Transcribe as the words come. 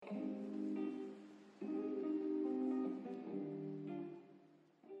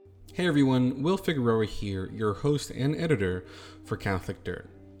Hey everyone, Will Figueroa here, your host and editor for Catholic Dirt.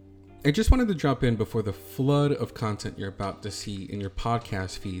 I just wanted to drop in before the flood of content you're about to see in your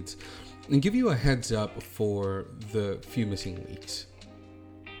podcast feeds and give you a heads up for the few missing weeks.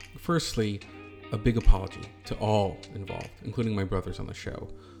 Firstly, a big apology to all involved, including my brothers on the show.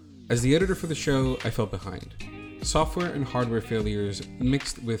 As the editor for the show, I fell behind. Software and hardware failures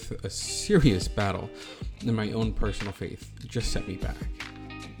mixed with a serious battle in my own personal faith just set me back.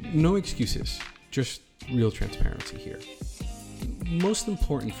 No excuses, just real transparency here. Most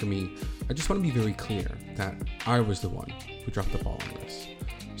important for me, I just want to be very clear that I was the one who dropped the ball on this.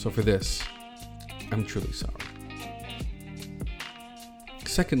 So for this, I'm truly sorry.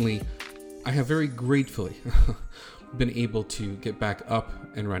 Secondly, I have very gratefully been able to get back up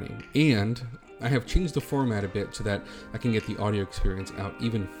and running, and I have changed the format a bit so that I can get the audio experience out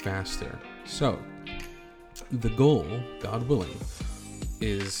even faster. So, the goal, God willing,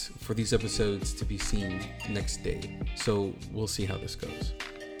 is for these episodes to be seen next day. So we'll see how this goes.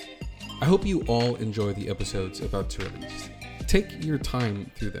 I hope you all enjoy the episodes about to release. Take your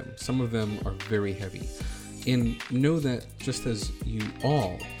time through them. Some of them are very heavy. And know that just as you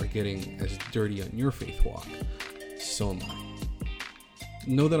all are getting as dirty on your faith walk, so am I.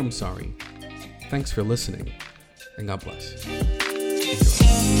 Know that I'm sorry. Thanks for listening, and God bless.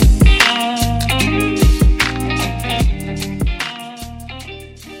 Enjoy.